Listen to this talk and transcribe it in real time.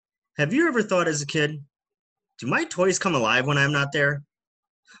Have you ever thought as a kid, do my toys come alive when I'm not there?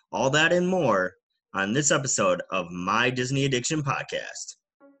 All that and more on this episode of My Disney Addiction Podcast.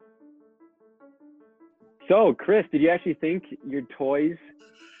 So, Chris, did you actually think your toys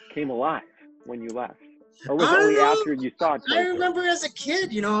came alive when you left? Or was I it don't only know. after you saw Toy I Story? remember as a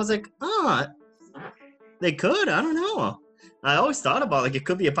kid, I was like, they could. I don't know. I always thought about it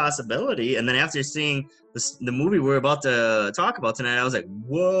could be a possibility. And then after seeing the movie we're about to talk about tonight, I was like,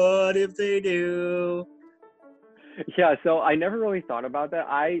 what if they do? Yeah, so I never really thought about that.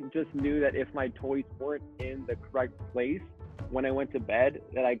 I just knew that if my toys weren't in the correct place when I went to bed,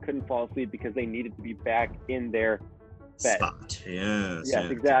 that I couldn't fall asleep because they needed to be back in their bed. Spot. Yes.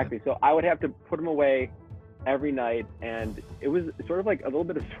 Yes, exactly. So I would have to put them away every night, and it was sort of like a little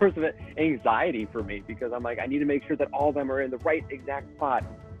bit of source of anxiety for me because I'm like, I need to make sure that all of them are in the right exact spot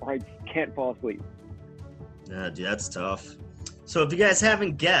or I just can't fall asleep. Yeah, dude, that's tough. So if you guys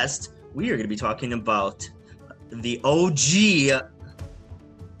haven't guessed, we are going to be talking about the OG,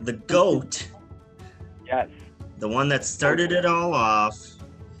 the GOAT, Yes. the one that started it all off,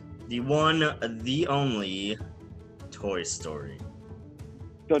 the one, the only Toy Story.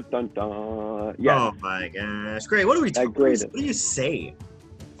 Dun dun dun. Yes. Oh my gosh. Great. What do we talk about? Great. What do you say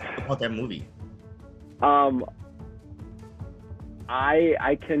about that movie?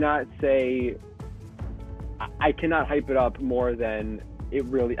 I cannot say, I cannot hype it up more than it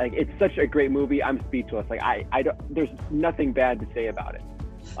really, it's such a great movie. I'm speechless. I don't, there's nothing bad to say about it.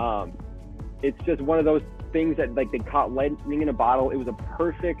 It's just one of those things that they caught lightning in a bottle. It was a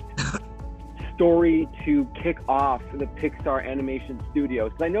perfect story to kick off the Pixar animation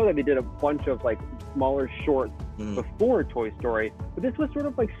studios. Because I know that they did a bunch of smaller shorts before Toy Story, but this was sort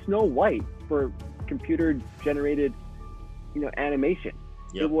of like Snow White for computer generated, animation.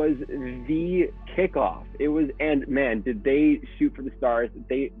 Yep. It was the kickoff. It was, and man, did they shoot for the stars.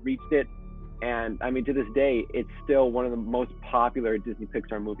 They reached it. And I mean, to this day, it's still one of the most popular Disney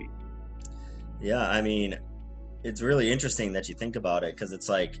Pixar movies. Yeah, I mean, it's really interesting that you think about it because it's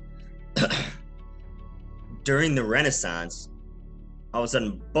like during the Renaissance, all of a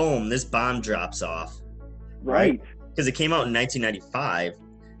sudden, boom, this bomb drops off. Right. Because it came out in 1995.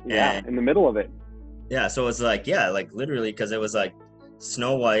 Yeah, in the middle of it. Yeah, so it's literally because it was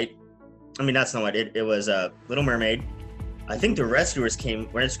Snow White. I mean, not Snow White. It was Little Mermaid. I think the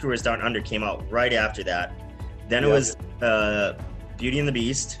Rescuers Down Under came out right after that. Then it was Beauty and the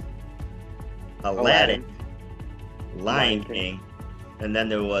Beast, Aladdin, Lion King, and then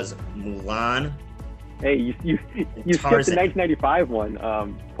there was Mulan. Hey, you skipped the 1995 one,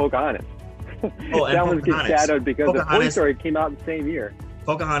 Pocahontas. Oh, and that one gets shadowed because the Toy Story came out the same year.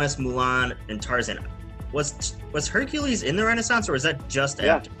 Pocahontas, Mulan, and Tarzan. Was Hercules in the Renaissance, or was that just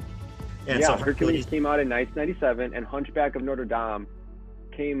after? And so Hercules came out in 1997, and Hunchback of Notre Dame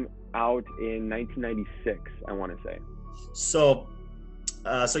came out in 1996, I want to say. So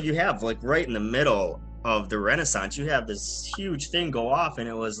you have right in the middle of the Renaissance, you have this huge thing go off, and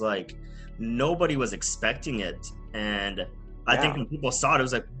it was nobody was expecting it. And I think when people saw it, it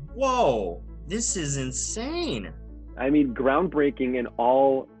was like, whoa, this is insane. I mean, groundbreaking in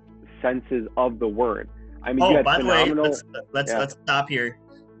all senses of the word. I mean, by the way, let's stop here.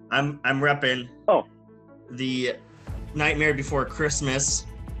 I'm repping the Nightmare Before Christmas.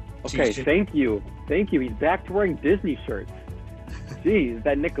 Okay, thank you. He's back to wearing Disney shirts. Jeez,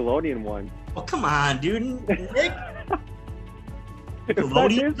 that Nickelodeon one. Oh, come on, dude. Nick.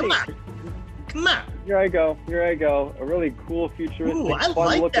 Nickelodeon, come on. Here I go. A really cool futuristic, I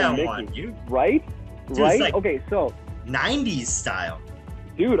like that Mickey. One, dude. Right? Dude, right? Okay, so 90s style.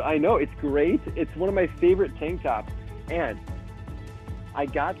 Dude, I know, it's great. It's one of my favorite tank tops. And I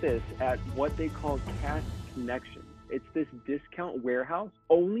got this at what they call Cast Connections. It's this discount warehouse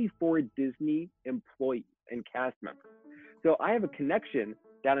only for Disney employees and cast members. So I have a connection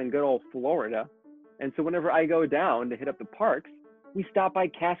down in good old Florida. And so whenever I go down to hit up the parks, we stop by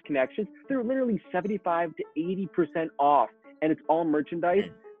Cast Connections. They're literally 75 to 80% off. And it's all merchandise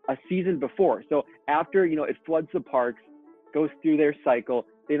a season before. So after, it floods the parks, goes through their cycle,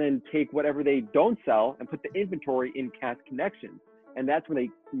 they then take whatever they don't sell and put the inventory in Cast Connections. And that's when they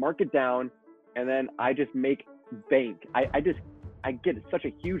mark it down, and then I just make bank. I get such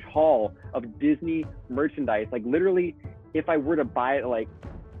a huge haul of Disney merchandise. Literally, if I were to buy it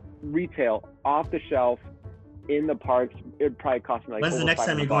retail off the shelf in the parks, it'd probably cost me When's the next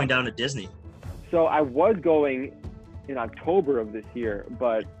time you're going down to Disney? So I was going in October of this year,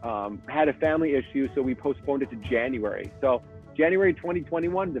 but had a family issue, so we postponed it to January. So January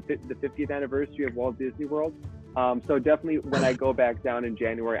 2021, the 50th anniversary of Walt Disney World. So definitely when I go back down in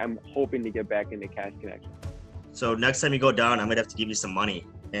January, I'm hoping to get back into Cast Connection. So next time you go down, I'm gonna have to give you some money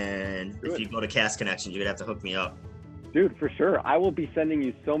And if Good. you go to Cast Connections, you'd have to hook me up. Dude, for sure. I will be sending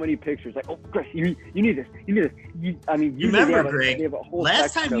you so many pictures. Like, oh, Chris, you need this. You need this. You usually remember, they Greg, have a whole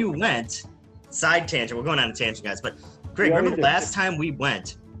last section time you of- went, side tangent, we're going on a tangent, guys, but Greg, We remember always do. last time we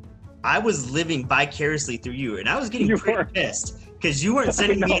went, I was living vicariously through you, and I was getting You pretty were. pissed because you weren't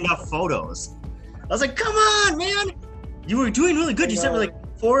sending me know. enough photos. I was like, come on, man. You were doing really good. I You sent me know.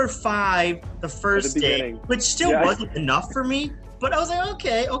 like 4 or 5 the first day, beginning. which still Yeah. wasn't enough for me, but I was like,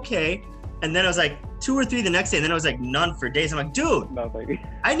 okay. And then I was like 2 or 3 the next day, and then I was like none for days. I'm like, dude, Nothing.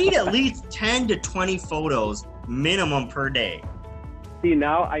 I need at least 10 to 20 photos minimum per day. See,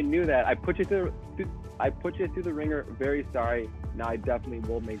 now I knew that. I put you through the ringer. Very sorry. Now I definitely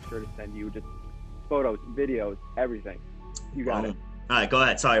will make sure to send you just photos, videos, everything. You got it. All right, go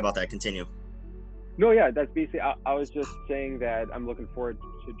ahead. Sorry about that. Continue. No, yeah, that's basically. I was just saying that I'm looking forward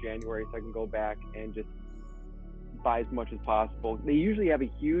to January so I can go back and just buy as much as possible. They usually have a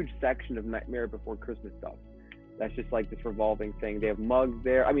huge section of Nightmare Before Christmas stuff. That's just like this revolving thing. They have mugs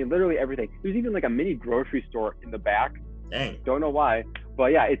there. I mean, literally everything. There's even like a mini grocery store in the back. Dang. Don't know why,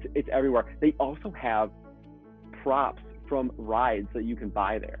 but yeah, it's everywhere. They also have props from rides that you can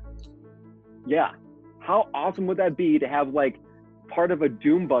buy there. Yeah, how awesome would that be to have like part of a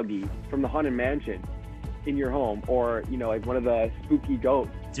Doom buggy from the Haunted Mansion in your home, or like one of the spooky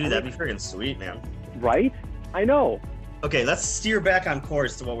goats? Dude, that'd be freaking sweet, man. Right? I know. Okay, let's steer back on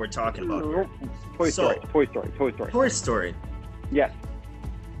course to what we're talking about here. Toy So- Story. Toy Story. Yes.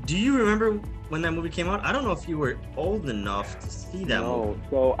 Do you remember when that movie came out? I don't know if you were old enough to see that movie. No.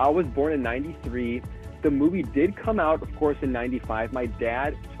 So I was born in '93. The movie did come out, of course, in '95. My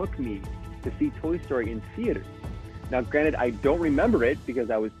dad took me to see Toy Story in theaters. Now, granted, I don't remember it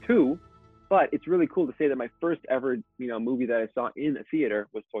because I was 2, but it's really cool to say that my first ever, movie that I saw in a theater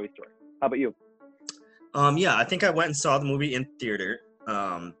was Toy Story. How about you? Yeah, I think I went and saw the movie in theater.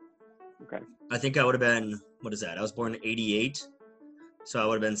 Okay. I think I would have been, what is that? I was born in '88, so I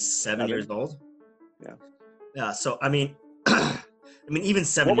would have been 7 years old. Yeah. Yeah. So I mean, even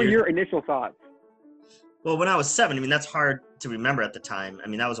 7 What were years. your initial thoughts? Well, when I was 7, I mean that's hard to remember at the time. I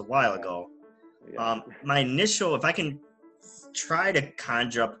mean that was a while ago. Yeah. My initial, if I can try to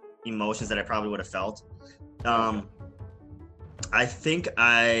conjure up emotions that I probably would have felt, I think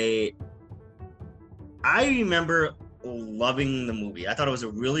I remember loving the movie. I thought it was a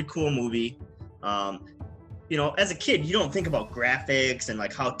really cool movie. As a kid, you don't think about graphics and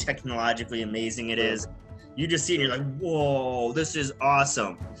like how technologically amazing it is. You just see it and you're like, whoa, this is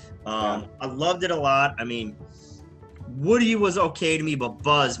awesome. I loved it a lot. I mean, Woody was okay to me, but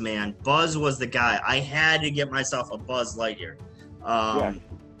Buzz, man, Buzz was the guy. I had to get myself a Buzz Lightyear.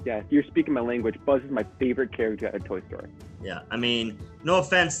 Yeah, you're speaking my language. Buzz is my favorite character at Toy Story. Yeah, I mean, no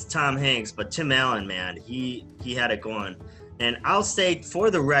offense to Tom Hanks, but Tim Allen, man, he had it going. And I'll say, for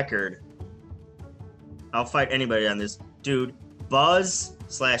the record, I'll fight anybody on this, dude. Buzz /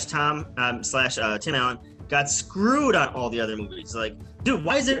 Tim Allen got screwed on all the other movies. Like, dude,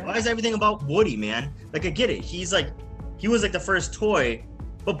 why is everything about Woody, man? Like, I get it. He was like the first toy,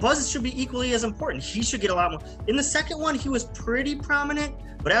 but Buzz should be equally as important. He should get a lot more. In the second one, he was pretty prominent,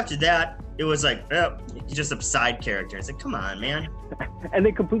 but after that, it was like, he's just a side character. It's like, come on, man. And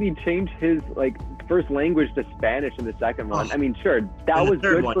they completely changed his first language to Spanish in the second one. Oh. I mean, sure, that In the was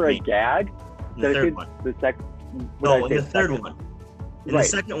third good one, for a mate. gag. In the third one. The second. No, in the third one. In the Right,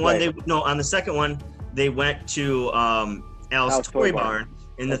 second one, right. on the second one, they went to Al's Toy Barn.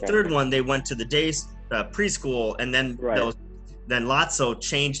 In the Okay. third one, they went to the day preschool, and then Right. then Lotso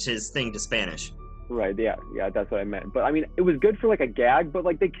changed his thing to Spanish. Right. Yeah. That's what I meant. But I mean, it was good for like a gag, but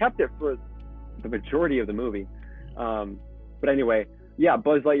like they kept it for the majority of the movie. But anyway, yeah,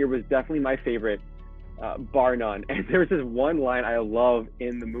 Buzz Lightyear was definitely my favorite, bar none. And there was this one line I love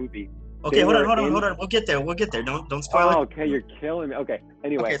in the movie. Okay, They hold were on. in- We'll get there. Don't spoil it. Oh, okay, you're killing me. Okay.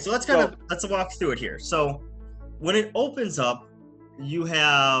 Anyway. Okay, so let's walk through it here. So when it opens up, you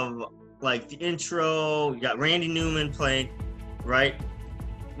have like the intro. You got Randy Newman playing, right?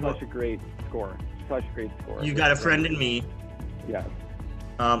 Such a great score. You Got a Friend in Me. Yeah.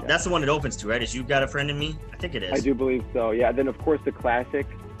 That's the one it opens to, right? Is You Got a Friend in Me? I think it is. I do believe so. Yeah. Then of course the classic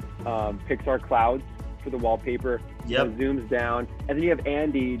Pixar clouds for the wallpaper. Yep. That zooms down, and then you have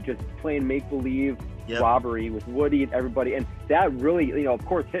Andy just playing make believe Yep. robbery with Woody and everybody, and that really, of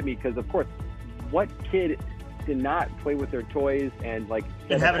course, hit me because of course, what kid did not play with their toys and like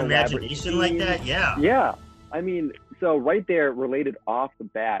And set have up an elaborate imagination like scenes? that? Yeah. Yeah. I mean, so right there, related off the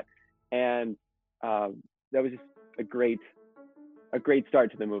bat, and that was just a great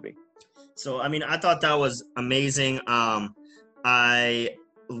start to the movie. So, I mean, I thought that was amazing. I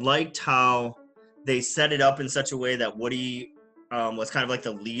liked how they set it up in such a way that Woody was kind of like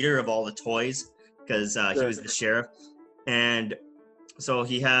the leader of all the toys because he Sure. was the sheriff. And so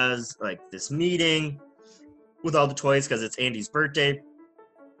he has like this meeting with all the toys because it's Andy's birthday.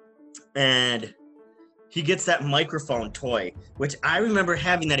 And he gets that microphone toy, which I remember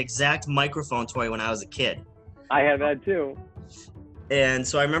having that exact microphone toy when I was a kid. I had that too. And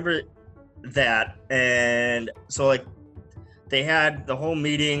so I remember that. And so like they had the whole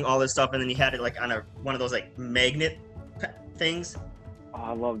meeting, all this stuff, and then he had it like on one of those like magnet things. Oh,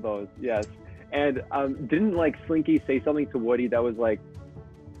 I love those. Yes. And didn't like Slinky say something to Woody that was like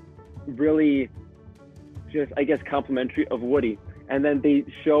really just, I guess, complimentary of Woody? And then they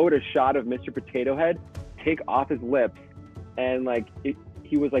showed a shot of Mr. Potato Head take off his lips, and like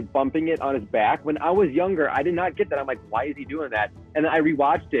he was like bumping it on his back. When I was younger, I did not get that. I'm like, why is he doing that? And then I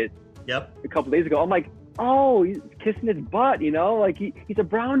rewatched it a couple days ago. I'm like, oh, he's kissing his butt, you know? Like he's a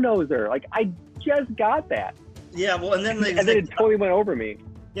brown noser. Like I just got that. Yeah, well, and then and then it totally went over me.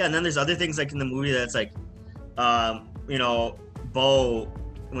 Yeah, and then there's other things like in the movie that's like, you know, Bo,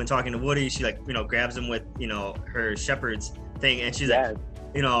 when talking to Woody, she like, you know, grabs him with, you know, her shepherd's thing, and she's like,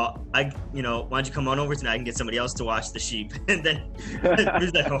 you know, why don't you come on over tonight? I can get somebody else to watch the sheep. And then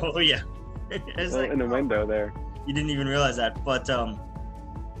he's like, oh yeah, it's like, in the window there. You didn't even realize that, but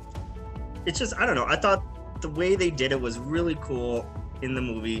it's just, I don't know. I thought the way they did it was really cool in the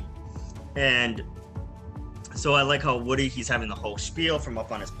movie, and so I like how Woody, he's having the whole spiel from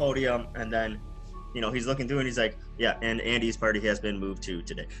up on his podium, and then, you know, he's looking through and he's like, yeah, and Andy's party has been moved to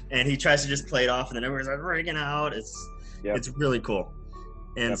today. And he tries to just play it off, and then everyone's like freaking out. It's really cool.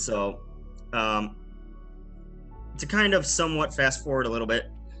 And so to kind of somewhat fast forward a little bit,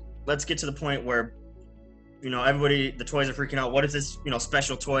 let's get to the point where, you know, everybody, the toys are freaking out. What is this, you know,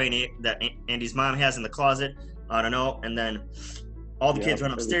 special toy that Andy's mom has in the closet? I don't know. And then all the kids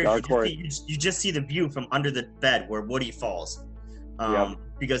run upstairs. You just see the view from under the bed where Woody falls.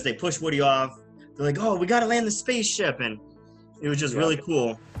 Because they push Woody off. They're like, oh, we got to land the spaceship. And it was just really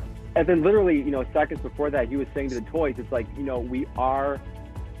cool. And then literally, you know, seconds before that, he was saying to the toys, it's like, you know, we are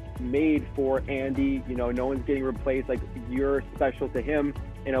made for Andy. You know, no one's getting replaced. Like, you're special to him.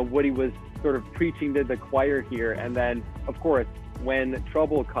 You know, Woody was sort of preaching to the choir here. And then, of course, when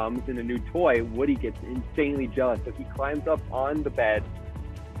trouble comes in a new toy, Woody gets insanely jealous. So he climbs up on the bed,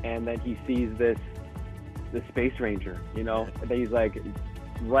 and then he sees the Space Ranger, you know, and then he's like,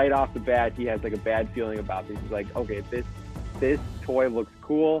 right off the bat, he has like a bad feeling about this. He's like, okay, this toy looks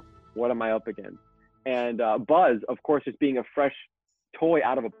cool. What am I up against? And Buzz, of course, just being a fresh toy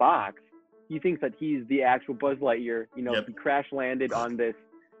out of a box, he thinks that he's the actual Buzz Lightyear. You know, he crash landed on this,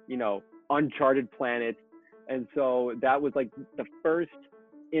 you know, uncharted planet. And so that was like the first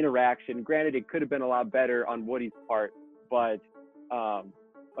interaction. Granted, it could have been a lot better on Woody's part, but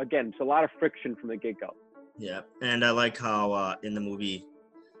again, it's a lot of friction from the get-go. Yeah, and I like how in the movie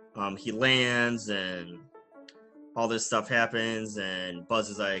he lands and all this stuff happens, and Buzz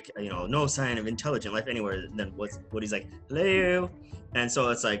is like, you know, no sign of intelligent life anywhere. And then Woody's like, hello, and so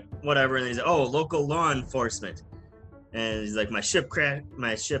it's like whatever. And then he's like, oh, local law enforcement. And he's like, my ship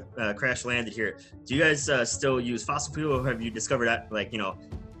crash landed here. Do you guys still use fossil fuel, or have you discovered that, like, you know,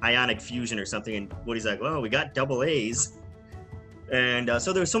 ionic fusion or something? And Woody's like, well, we got double A's. And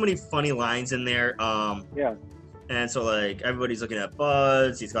so there's so many funny lines in there. And so like everybody's looking at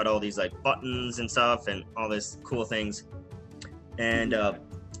Buzz. He's got all these like buttons and stuff and all this cool things. And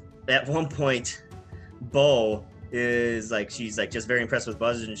at one point, Bo is like, she's like just very impressed with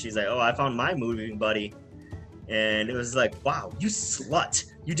Buzz, and she's like, oh, I found my moving buddy. And it was like, wow, you slut.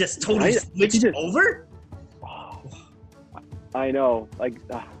 You just totally switched over? I know. Like,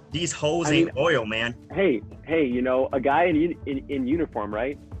 these hoes ain't oil, man. Hey, you know, a guy in uniform,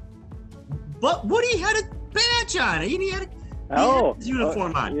 right? But Woody had a badge on. He had his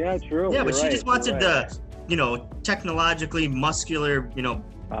uniform on. Yeah, true. Yeah, but she just wanted the, you know, technologically muscular, you know,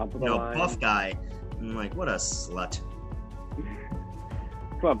 buff guy. I'm like, what a slut.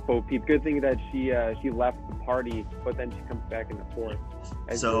 Come on, Bo Peep. Good thing that she left the party, but then she comes back in the fourth.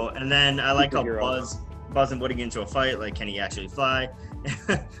 So, and then I like how Buzz and Woody get into a fight. Like, can he actually fly?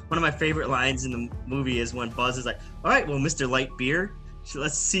 One of my favorite lines in the movie is when Buzz is like, all right, well, Mr. Light Beer,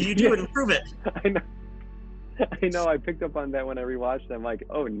 let's see you do it and prove it. I know. I picked up on that when I rewatched them. Like,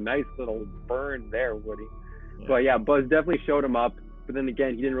 oh, nice little burn there, Woody. Yeah. But yeah, Buzz definitely showed him up. But then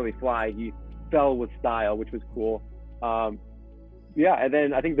again, he didn't really fly. He fell with style, which was cool. Yeah, and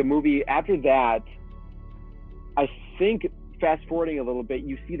then I think the movie after that, I think fast forwarding a little bit,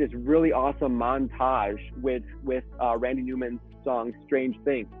 you see this really awesome montage with Randy Newman's song "Strange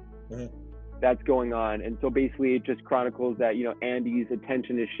Things." Mm-hmm. That's going on, and so basically it just chronicles that, you know, Andy's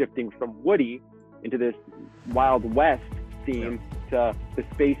attention is shifting from Woody into this Wild West theme to the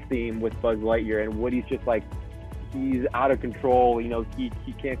space theme with Buzz Lightyear, and Woody's just like, he's out of control. You know, he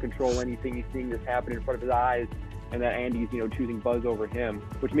can't control anything. He's seeing this happen in front of his eyes, and that Andy's, you know, choosing Buzz over him,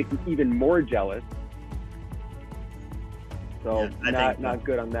 which makes him even more jealous. So not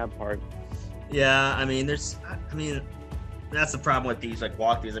good on that part. Yeah, I mean, that's the problem with these like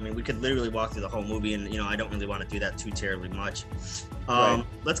walkthroughs. I mean, we could literally walk through the whole movie, and you know, I don't really want to do that too terribly much. Right.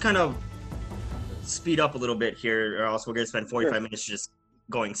 Let's kind of speed up a little bit here, or else we're gonna spend 45 minutes just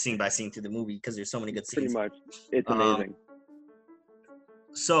going scene by scene through the movie because there's so many good scenes. Pretty much, it's amazing.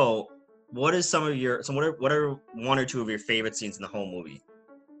 So, what are one or two of your favorite scenes in the whole movie?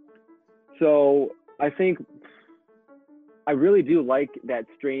 So I think I really do like that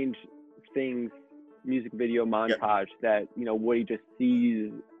Strange Things music video montage that, you know, Woody just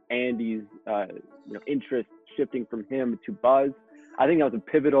sees Andy's interest shifting from him to Buzz. I think that was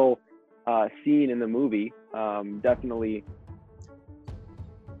a pivotal scene in the movie. Definitely.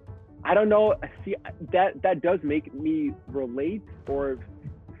 I don't know. See, that does make me relate or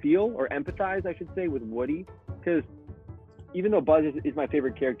feel or empathize, I should say, with Woody, because even though Buzz is my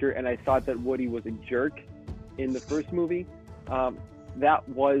favorite character, and I thought that Woody was a jerk in the first movie, that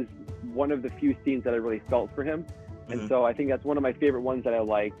was one of the few scenes that I really felt for him. And so I think that's one of my favorite ones that I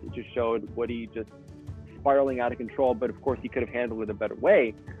liked. It just showed Woody just spiraling out of control, but of course he could have handled it a better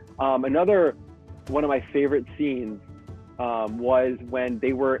way. Another one of my favorite scenes was when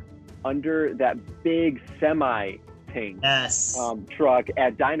they were under that big semi thing, truck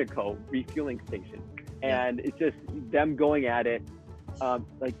at Dynaco refueling station. And it's just them going at it.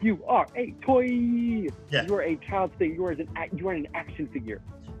 Like, you are a toy. Yeah. You are a child's thing. You are an action figure.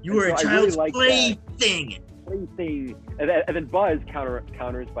 You are a child's plaything. Plaything. And then Buzz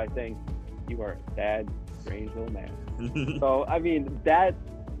counters by saying, "You are a sad, strange little man." So I mean, that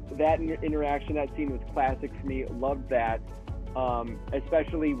interaction, that scene was classic for me. Loved that.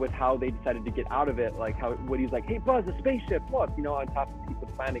 Especially with how they decided to get out of it, like how Woody's like, "Hey Buzz, a spaceship! Look, you know, on top of Pizza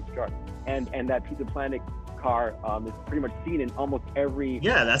Planet car," and that Pizza Planet car is pretty much seen in almost every.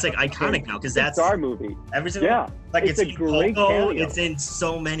 Yeah, that's like iconic now because that's our movie. Every single like it's a great cameo. It's in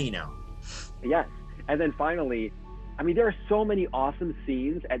so many now. Yes, and then finally, I mean, there are so many awesome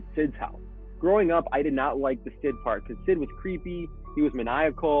scenes at Sid's house. Growing up, I did not like the Sid part because Sid was creepy. He was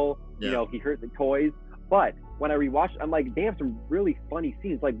maniacal. Yeah. You know, he hurt the toys. But when I rewatched, I'm like, they have some really funny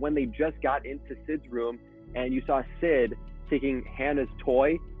scenes. Like when they just got into Sid's room and you saw Sid taking Hannah's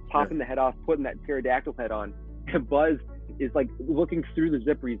toy, popping the head off, putting that pterodactyl head on. And Buzz is like looking through the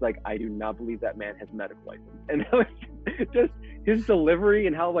zipper. He's like, "I do not believe that man has a medical license." And that was just his delivery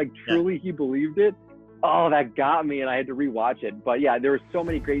and how like truly he believed it. Oh, that got me, and I had to rewatch it. But yeah, there were so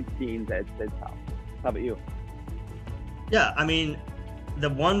many great scenes at Sid's house. How about you? Yeah, I mean, the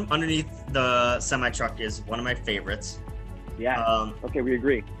one underneath the semi-truck is one of my favorites. Yeah. Okay, we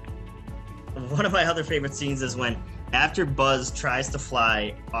agree. One of my other favorite scenes is when after Buzz tries to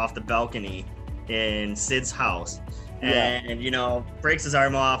fly off the balcony in Sid's house and, you know, breaks his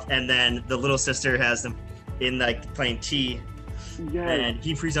arm off, and then the little sister has him in like playing tea. Yes. And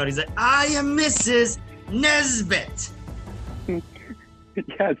he freaks out. He's like, "I am Mrs. Nesbit."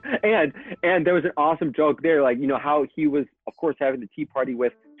 Yes, and there was an awesome joke there, like, you know, how he was, of course, having the tea party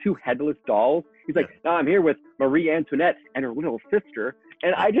with two headless dolls. He's like, "Now I'm here with Marie Antoinette and her little sister,"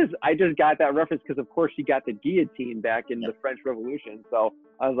 and I just got that reference because, of course, she got the guillotine back in the French Revolution. So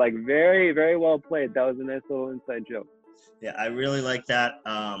I was like, very, very well played. That was a nice little inside joke. Yeah, I really like that.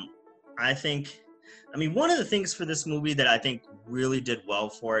 I mean, one of the things for this movie that I think really did well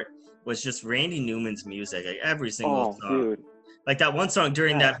for it was just Randy Newman's music. Like every single song. Dude. Like that one song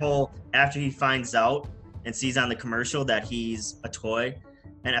during that whole, after he finds out and sees on the commercial that he's a toy.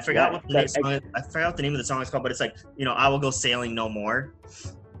 And I forgot what the name of the song is called, but it's like, you know, "I will go sailing no more."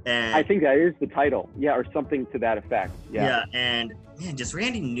 And I think that is the title. Yeah, or something to that effect. Yeah, and man, just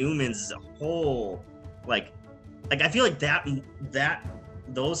Randy Newman's whole like I feel like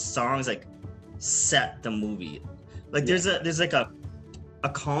those songs like set the movie. Like there's like a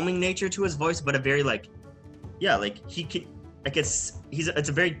calming nature to his voice, but a very like he can like it's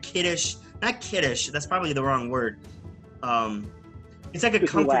a very kiddish, not kiddish, that's probably the wrong word. It's like a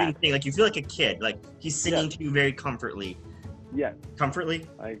comforting thing. Like you feel like a kid. Like he's singing to you very comfortably. Yeah. Comfortably?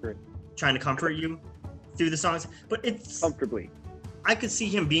 I agree. Trying to comfort you through the songs. But it's comfortably. I could see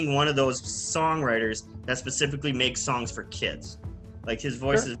him being one of those songwriters that specifically makes songs for kids. Like his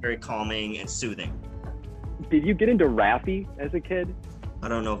voice is very calming and soothing. Did you get into Raffi as a kid? I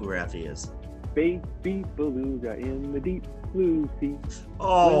don't know who Raffi is. Baby beluga in the deep blue sea.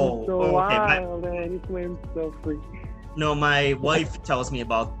 Oh, so okay. Wild and he swims so free. No, my wife tells me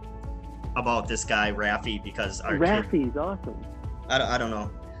about about this guy Raffi because our kid, Raffy's awesome. I don't know,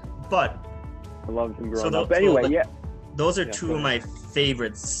 but I loved him growing So up. But anyway, like, yeah. those are Yeah, two go of my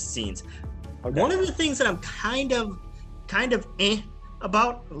favorite scenes. Okay. One of the things that I'm kind of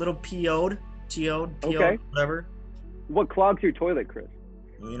about, a little PO'd, Okay. whatever. What clogs your toilet, Chris?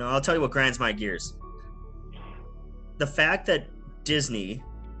 You know, I'll tell you what grinds my gears. The fact that Disney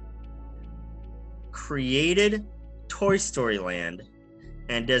created Toy Story Land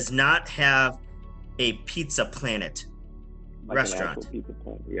and does not have a Pizza Planet Like restaurant. An actual pizza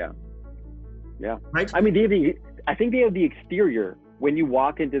plant. Yeah. Yeah. Right? I mean, I think they have the exterior when you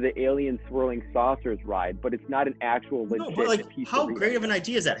walk into the alien swirling saucers ride, but it's not an actual legit No, but like, pizza. how great of an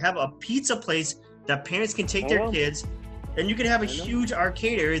idea is that? Have a pizza place that parents can take their kids, and you can have a huge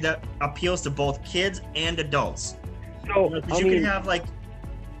arcade area that appeals to both kids and adults. So, You can have like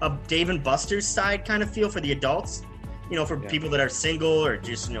a Dave and Buster's side kind of feel for the adults, you know, for people that are single or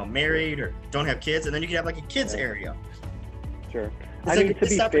just, you know, married or don't have kids, and then you can have like a kids area. Sure. It's I like mean, to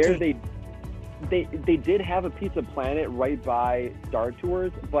be fair, opportunity. they did have a Pizza Planet right by Star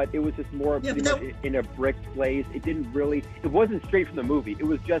Tours, but it was just more in a brick place. It wasn't straight from the movie. It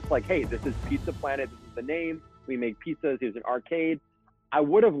was just like, hey, this is Pizza Planet. This is the name. We make pizzas. Here's an arcade. I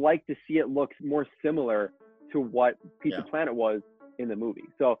would have liked to see it look more similar to what Pizza Planet was in the movie.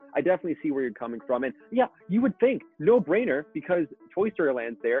 So I definitely see where you're coming from. And yeah, you would think, no brainer, because Toy Story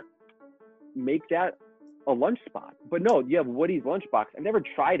Land's there, make that a lunch spot. But no, you have Woody's Lunchbox. I've never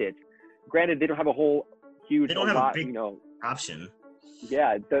tried it. Granted, they don't have a whole huge, They don't have a big you know, option.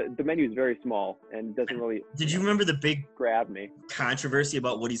 Yeah, the menu is very small and doesn't really. Did you remember the big grab me controversy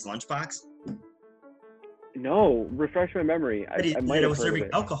about Woody's Lunchbox? No, refresh my memory. I might have was heard serving of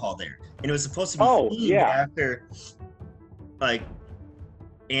it. alcohol there, and it was supposed to be themed after like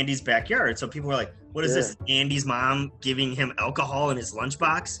Andy's backyard. So people were like, "What is this? Andy's mom giving him alcohol in his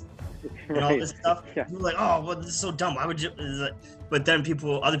lunchbox?" And all this stuff. People were like, "Oh, well, this is so dumb. Why would you?" But then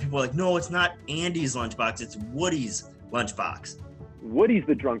other people were like, "No, it's not Andy's lunchbox. It's Woody's lunchbox." Woody's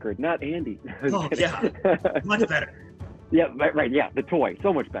the drunkard, not Andy. Oh yeah, much better. Yeah, right. Yeah, the toy,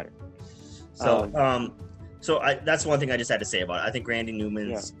 so much better. So that's one thing I just had to say about it. I think Randy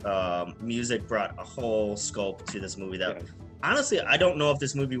Newman's music brought a whole scope to this movie that honestly, I don't know if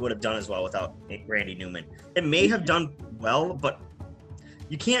this movie would have done as well without Randy Newman. It may have done well, but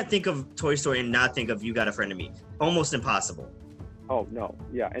you can't think of Toy Story and not think of You Got a Friend in Me. Almost impossible. Oh, no.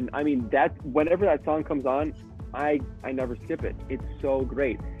 Yeah, and I mean, whenever that song comes on, I never skip it. It's so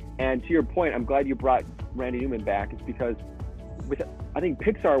great. And to your point, I'm glad you brought Randy Newman back. It's because I think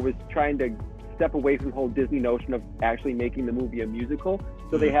Pixar was trying to step away from the whole Disney notion of actually making the movie a musical.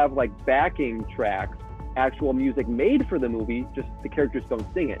 So they have like backing tracks, actual music made for the movie, just the characters don't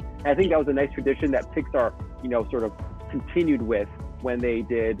sing it. And I think that was a nice tradition that Pixar, you know, sort of continued with when they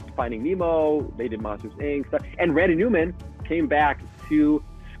did Finding Nemo, they did Monsters, Inc. stuff. And Randy Newman came back to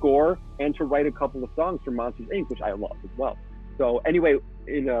score and to write a couple of songs for Monsters, Inc., which I love as well. So anyway,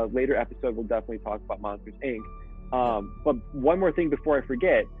 in a later episode, we'll definitely talk about Monsters, Inc. But one more thing before I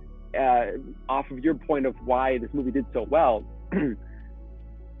forget, off of your point of why this movie did so well,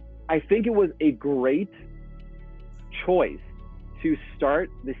 I think it was a great choice to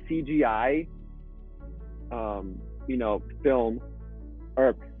start the CGI, film,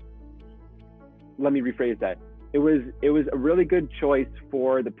 or let me rephrase that. It was a really good choice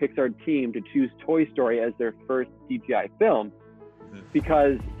for the Pixar team to choose Toy Story as their first CGI film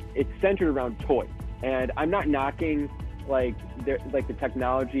because it's centered around toys. And I'm not knocking like the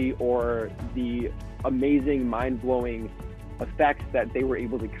technology or the amazing, mind-blowing effects that they were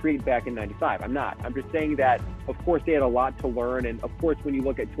able to create back in '95. I'm not. I'm just saying that, of course, they had a lot to learn. And of course, when you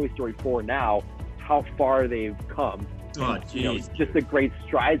look at Toy Story 4 now, how far they've come. Oh, geez. Just the great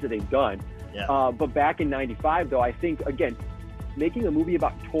strides that they've done. Yeah. But back in '95, though, I think, again, making a movie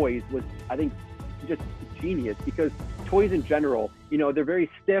about toys was, I think, just genius because toys in general, they're very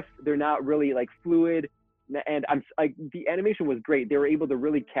stiff. They're not really like fluid. And the animation was great. They were able to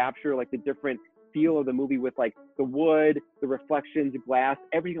really capture like the different feel of the movie with like the wood, the reflections, the glass,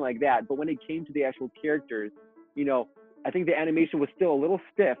 everything like that. But when it came to the actual characters, I think the animation was still a little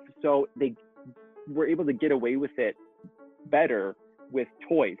stiff. So they were able to get away with it better with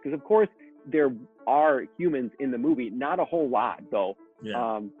toys. Because of course there are humans in the movie, not a whole lot though.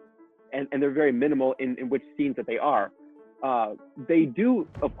 Yeah. And they're very minimal in which scenes that they are. They do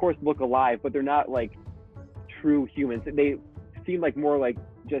of course look alive, but they're not like true humans. They seem like more like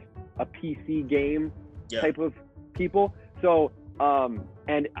just a PC game type of people. So,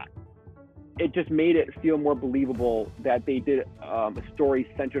 and it just made it feel more believable that they did a story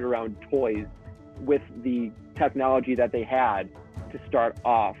centered around toys with the technology that they had. to start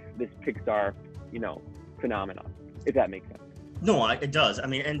off this Pixar, phenomenon, if that makes sense. No, it does. I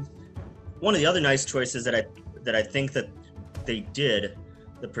mean, and one of the other nice choices that I think that they did,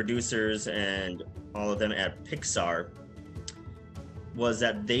 the producers and all of them at Pixar, was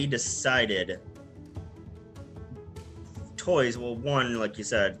that they decided toys, well, one, like you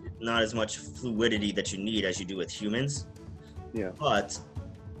said, not as much fluidity that you need as you do with humans. Yeah. But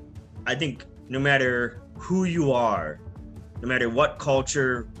I think no matter who you are, no matter what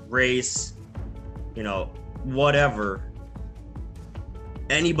culture, race, whatever,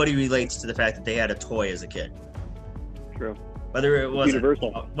 anybody relates to the fact that they had a toy as a kid. True. Whether it was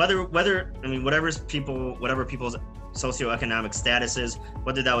universal. Whether whatever people's socioeconomic status is,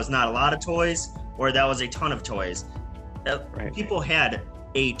 whether that was not a lot of toys or that was a ton of toys, Right. people had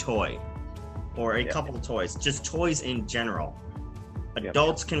a toy or a couple of toys, just toys in general.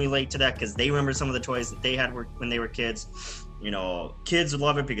 Adults can relate to that because they remember some of the toys that they had when they were kids. Kids would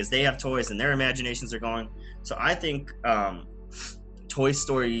love it because they have toys and their imaginations are going. So I think Toy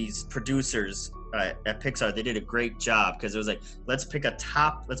Story's producers at Pixar, they did a great job because it was like, let's pick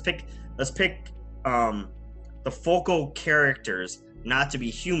the focal characters, not to be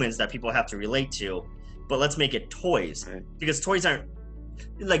humans that people have to relate to, but let's make it toys. Right. Because toys aren't,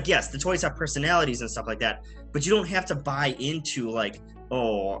 like, yes, the toys have personalities and stuff like that, but you don't have to buy into, like,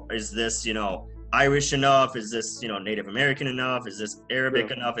 oh, is this, Irish enough? Is this, Native American enough? Is this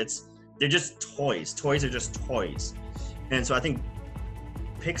Arabic enough? They're just toys. Toys are just toys. And so I think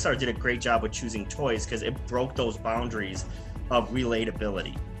Pixar did a great job with choosing toys because it broke those boundaries of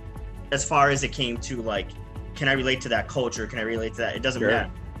relatability. As far as it came to, like, can I relate to that culture? Can I relate to that? It doesn't matter.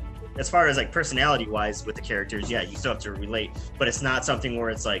 As far as, like, personality wise with the characters, yeah, you still have to relate, but it's not something where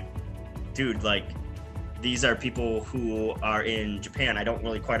it's like, dude, like, these are people who are in Japan. I don't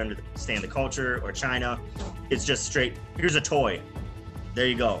really quite understand the culture, or China. It's just straight, here's a toy. There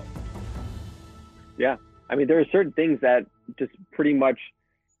you go. Yeah. I mean, there are certain things that just pretty much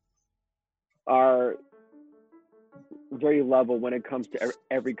are very level when it comes to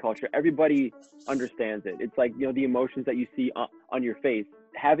every culture. Everybody understands it. It's like, the emotions that you see on your face.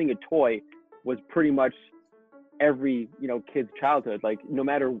 Having a toy was pretty much every, kid's childhood. Like, no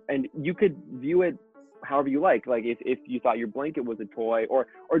matter, and you could view it however you like. Like, if you thought your blanket was a toy, or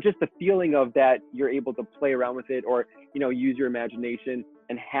just the feeling of that you're able to play around with it, or, use your imagination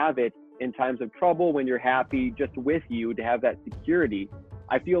and have it in times of trouble, when you're happy, just with you, to have that security.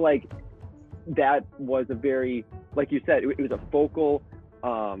 I feel like that was a very, like you said, it was a focal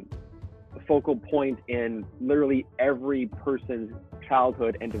point in literally every person's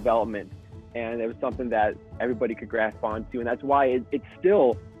childhood and development, and it was something that everybody could grasp onto, and that's why it's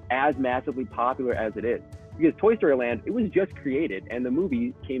still as massively popular as it is. Because Toy Story Land, it was just created, and the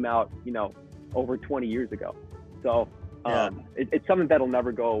movie came out, over 20 years ago. So it's something that'll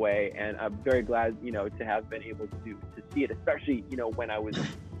never go away, and I'm very glad, to have been able to see it, especially, when I was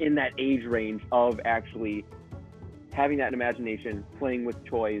in that age range of actually having that imagination, playing with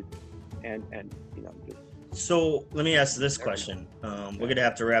toys, and just. So let me ask this question. We're gonna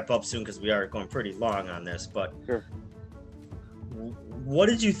have to wrap up soon because we are going pretty long on this. But sure. What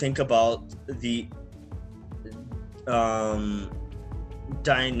did you think about the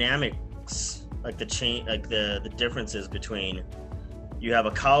dynamics, like the differences between, you have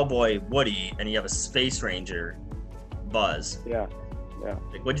a cowboy Woody and you have a space ranger Buzz? Yeah.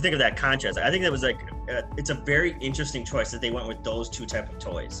 Like, what do you think of that contrast? I think that was it's a very interesting choice that they went with those two type of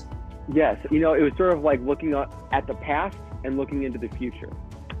toys. Yes, it was sort of like looking at the past and looking into the future,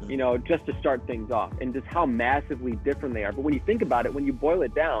 just to start things off, and just how massively different they are. But when you think about it, when you boil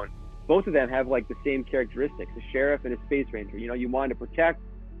it down, both of them have like the same characteristics: a sheriff and a space ranger. You want to protect,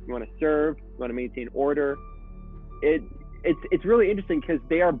 you want to serve, you want to maintain order. It's really interesting because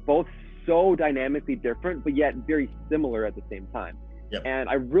they are both so dynamically different, but yet very similar at the same time. Yep. And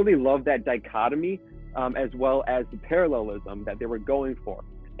I really love that dichotomy, as well as the parallelism that they were going for.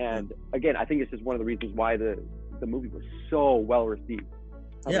 And again, I think it's just one of the reasons why the movie was so well received.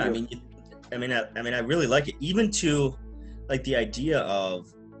 Yeah, I mean, I really like it, even to, like, the idea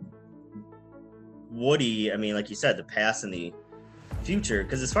of Woody. I mean, like you said, the past and the future.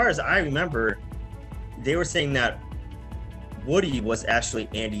 Because as far as I remember, they were saying that Woody was actually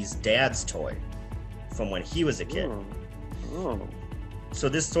Andy's dad's toy from when he was a kid. Oh. So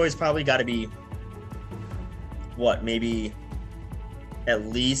this toy's probably got to be, what, maybe at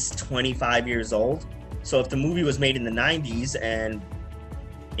least 25 years old. So if the movie was made in the 90s and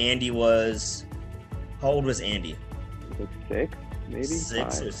Andy was, how old was Andy? Was it 6, maybe?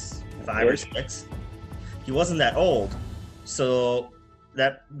 5 or 6. He wasn't that old. So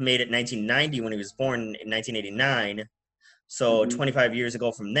that made it 1990 when he was born in 1989. So Mhm. 25 years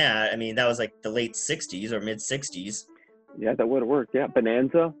ago from that, I mean, that was like the late 60s or mid 60s. Yeah, that would have worked. Yeah,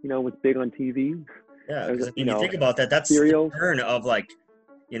 Bonanza, was big on TV. Yeah, There's, because I mean, you think about that, that's the serials. turn of like,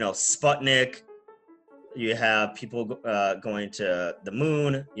 Sputnik. You have people going to the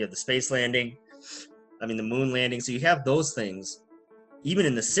moon. You have the space landing. I mean, the moon landing. So you have those things. Even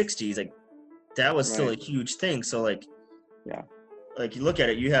in the 60s, like that was still Right. a huge thing. So Yeah. like you look at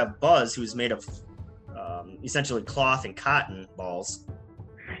it, you have Buzz, who's made of essentially cloth and cotton balls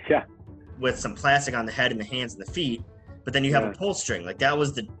Yeah. with some plastic on the head and the hands and the feet. But then you have a Yeah. pull string. Like that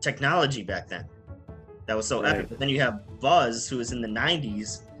was the technology back then. That was so Right. epic. But then you have Buzz, who is in the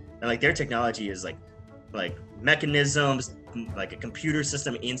 90s, and like their technology is like mechanisms, like a computer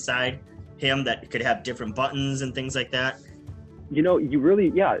system inside him that could have different buttons and things like that. You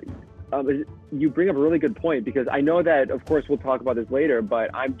really, yeah. You bring up a really good point, because I know that, of course, we'll talk about this later, but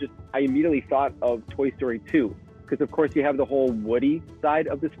I immediately thought of Toy Story 2, because of course you have the whole Woody side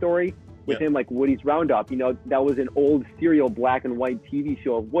of the story with Yep. him, like Woody's Roundup. That was an old serial black and white TV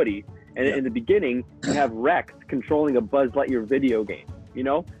show of Woody. And Yep. in the beginning, you have Rex controlling a Buzz Lightyear video game,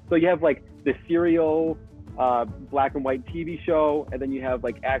 So you have like the serial black and white TV show, and then you have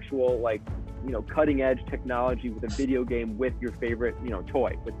like actual like cutting edge technology with a video game with your favorite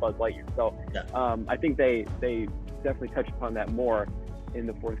toy with Buzz Lightyear. So Yeah. I think they definitely touch upon that more in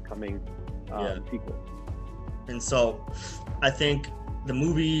the forthcoming sequel. And so I think the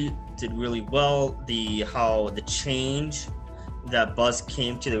movie did really well. How the change that Buzz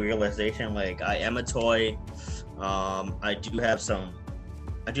came to the realization, like, I am a toy. I do have some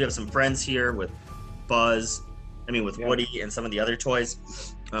friends here with Buzz. I mean, with Yeah. Woody and some of the other toys.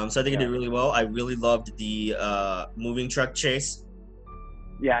 So I think it Yeah. did really well. I really loved the moving truck chase.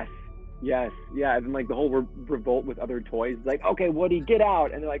 Yes. Yeah, and like the whole revolt with other toys, like, okay, Woody, get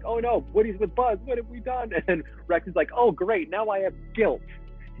out, and they're like, oh no, Woody's with Buzz, what have we done? And Rex is like, oh great, now I have guilt.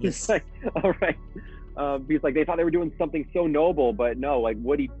 He's Yes. like, all right, because like they thought they were doing something so noble, but no, like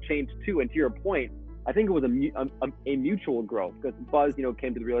Woody changed too. And to your point, I think it was a mutual growth, because Buzz,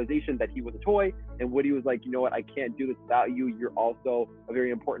 came to the realization that he was a toy, and Woody was like, you know what, I can't do this without you. You're also a very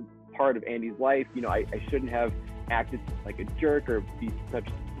important part of Andy's life. I shouldn't have acted like a jerk or be such,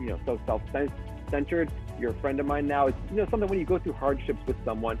 so self-centered. You're a friend of mine now. It's, something when you go through hardships with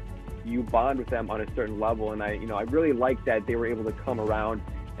someone, you bond with them on a certain level. And I really like that they were able to come around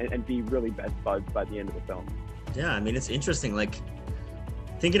and be really best buds by the end of the film. Yeah, I mean, it's interesting. Like,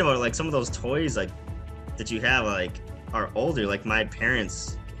 thinking about like some of those toys like that you have like are older. Like my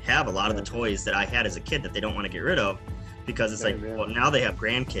parents have a lot of the toys that I had as a kid that they don't want to get rid of, because it's like, well, now they have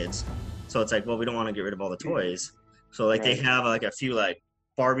grandkids, so it's like, well, we don't want to get rid of all the toys. So like they have like a few like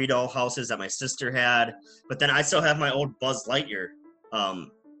Barbie doll houses that my sister had, but then I still have my old Buzz Lightyear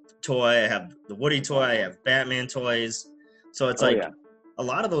toy. I have the Woody toy. I have Batman toys. So it's a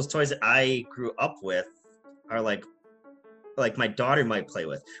lot of those toys that I grew up with are like my daughter might play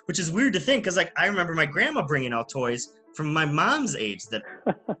with, which is weird to think, because like I remember my grandma bringing out toys from my mom's age that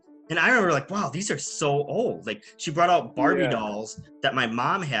and I remember like, wow, these are so old. Like she brought out Barbie dolls that my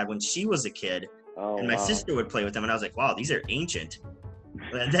mom had when she was a kid, and my sister would play with them, and I was like, wow, these are ancient.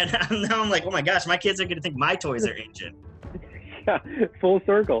 And then now I'm like, oh my gosh, my kids are gonna think my toys are ancient. Yeah, full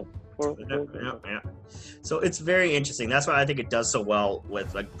circle. Yeah. So it's very interesting. That's why I think it does so well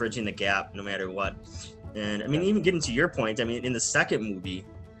with like bridging the gap no matter what. And I mean, even getting to your point, I mean, in the second movie,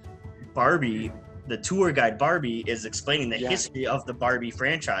 Barbie, the tour guide Barbie is explaining the history of the Barbie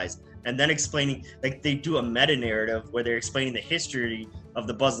franchise, and then explaining, like, they do a meta narrative where they're explaining the history of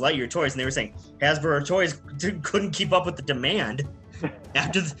the Buzz Lightyear toys, and they were saying Hasbro toys couldn't keep up with the demand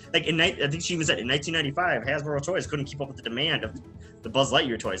after I think she even said in 1995 Hasbro toys couldn't keep up with the demand of the Buzz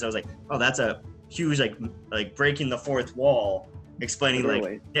Lightyear toys. I was like, oh, that's a huge like breaking the fourth wall, explaining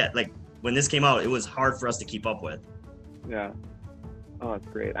like when this came out, it was hard for us to keep up with. Yeah. Oh, it's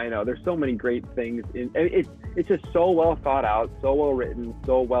great. I know. There's so many great things. It's just so well thought out, so well written,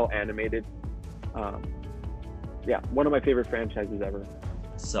 so well animated. Yeah, one of my favorite franchises ever.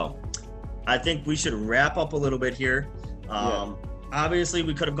 So, I think we should wrap up a little bit here. Obviously,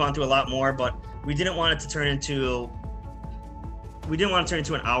 we could have gone through a lot more, but we didn't want it to turn into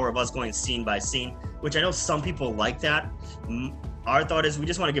an hour of us going scene by scene, which I know some people like that. Our thought is we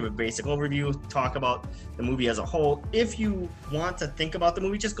just want to give a basic overview, talk about the movie as a whole. If you want to think about the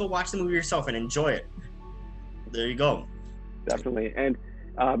movie, just go watch the movie yourself and enjoy it. There you go. Definitely. And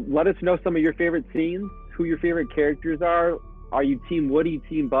let us know some of your favorite scenes, who your favorite characters are. Are you Team Woody,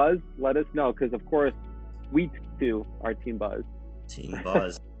 Team Buzz? Let us know, because, of course, we, too, are Team Buzz. Team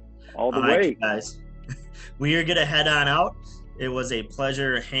Buzz. All the All way. right, guys. We are going to head on out. It was a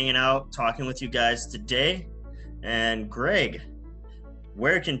pleasure hanging out, talking with you guys today. And Greg,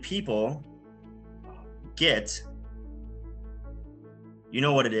 where can people get? You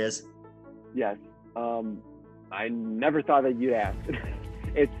know what it is. Yes. I never thought that you'd ask.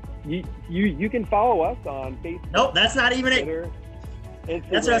 It's you can follow us on Facebook. Nope, that's not even Twitter, it.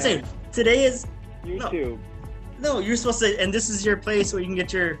 Instagram, That's what I'm saying. Today is YouTube. no. You're supposed to, and this is your place where you can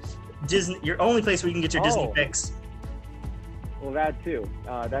get your Disney. Your only place where you can get your Disney fix. Well, that too.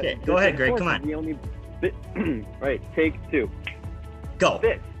 Okay, go ahead, Greg. Come on. The only right. Take two. Go.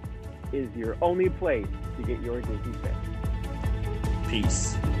 This is your only place to get your Disney fix.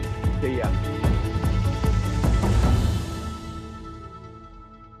 Peace. See ya.